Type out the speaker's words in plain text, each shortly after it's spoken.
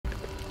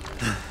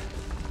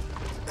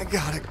I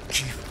gotta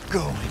keep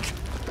going.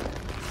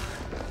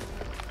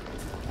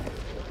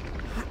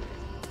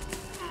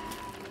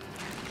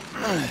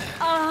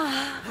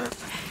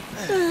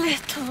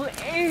 Little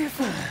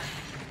Ava,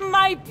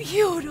 my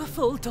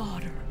beautiful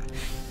daughter.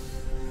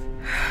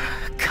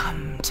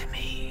 Come to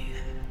me.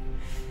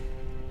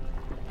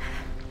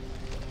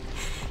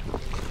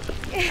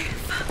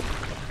 Ava,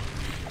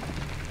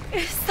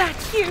 is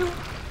that you?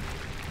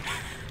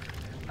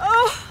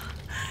 Oh,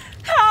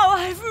 how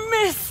I've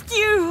missed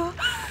you.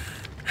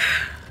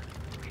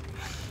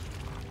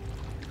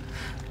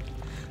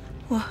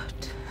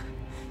 What?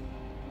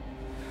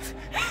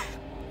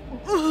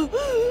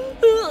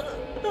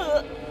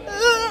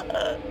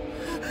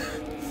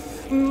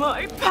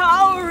 My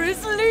power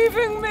is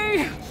leaving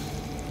me!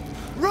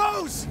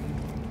 Rose!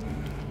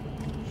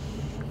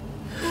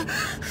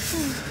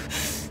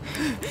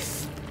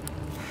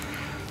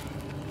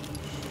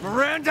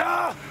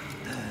 Miranda!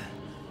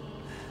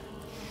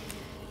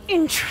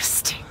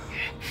 Interesting.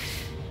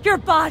 Your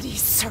body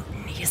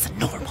certainly isn't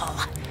normal.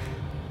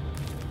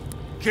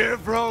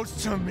 Give Rose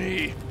to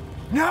me!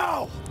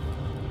 Now!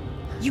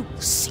 You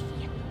will see.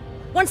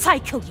 Once I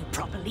kill you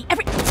properly,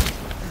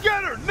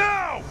 Get her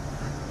now!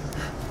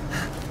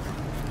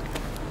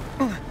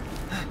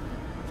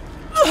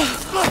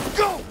 Let's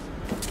go!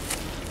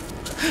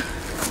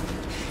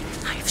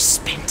 I've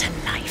spent a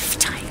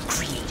lifetime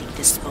creating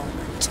this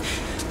moment.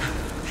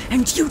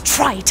 And you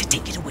try to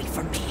take it away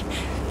from me.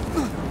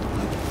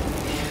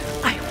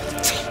 I will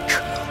take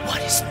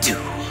what is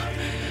due.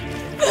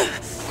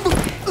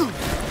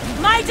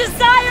 My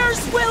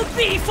desires will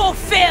be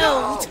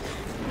fulfilled!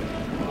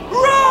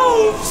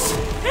 Rose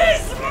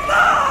is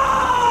mine!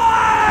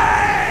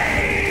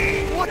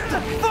 What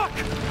the fuck?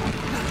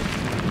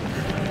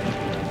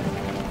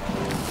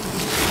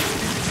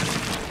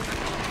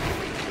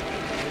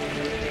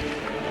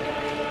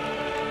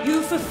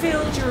 You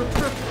fulfilled your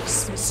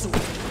purpose, Mr.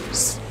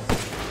 Winters.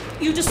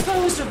 You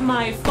disposed of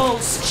my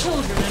false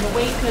children and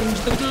awakened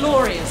the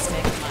glorious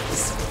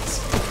necromancers.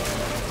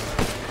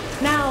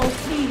 Now,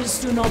 please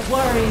do not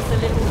worry for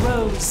little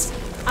Rose.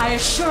 I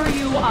assure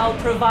you I'll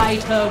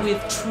provide her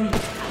with true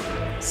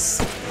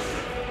happiness.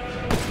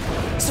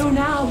 So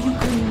now you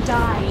can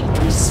die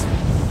peacefully.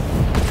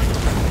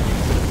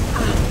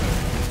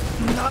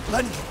 I'm not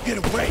letting you get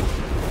away.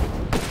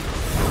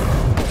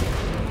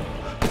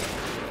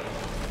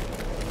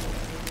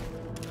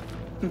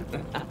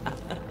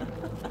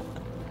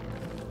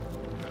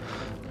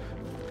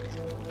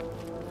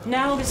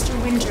 Now, Mr.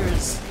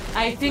 Winters,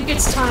 I think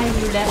it's time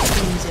you left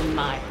things in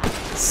my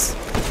hands.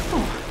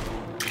 Oh,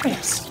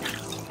 yes.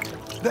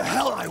 The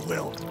hell I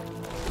will!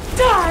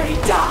 Die,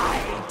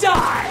 die,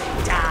 die,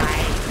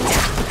 die,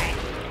 die!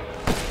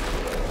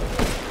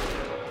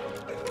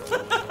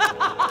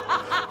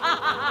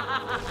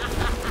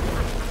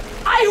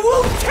 I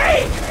will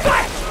take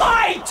back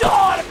my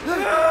daughter!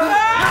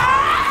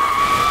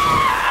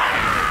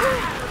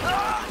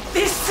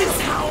 This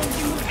is how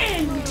you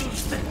end,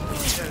 Ethan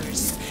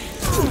Winters.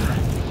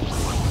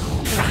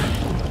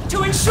 To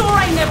ensure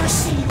I never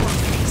see your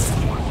face,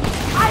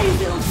 I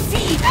will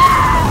feed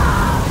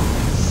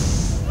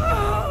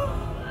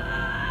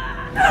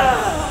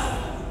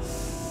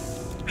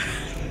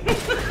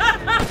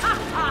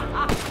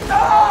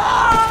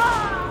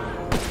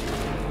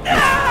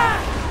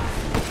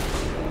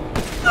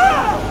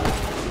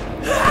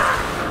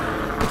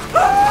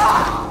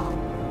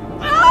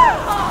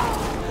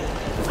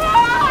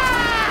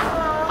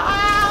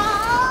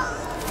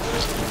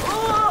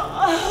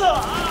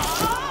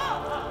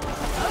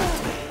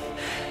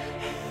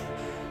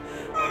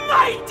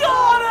my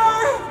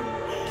daughter!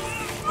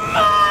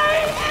 My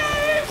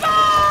Ava!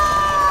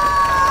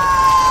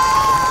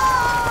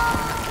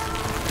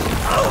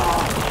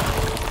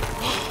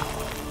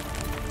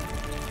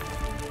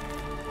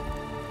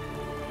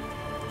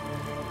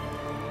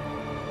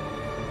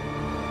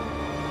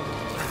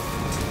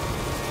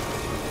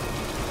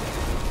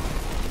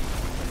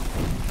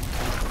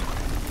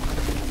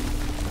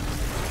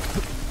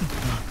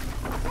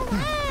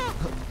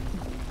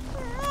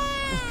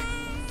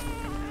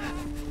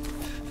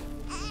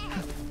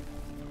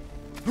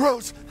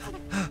 Rose!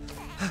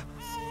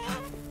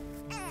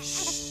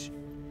 Shh.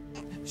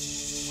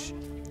 Shh.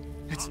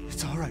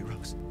 It's all right,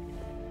 Rose.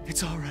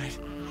 It's all right.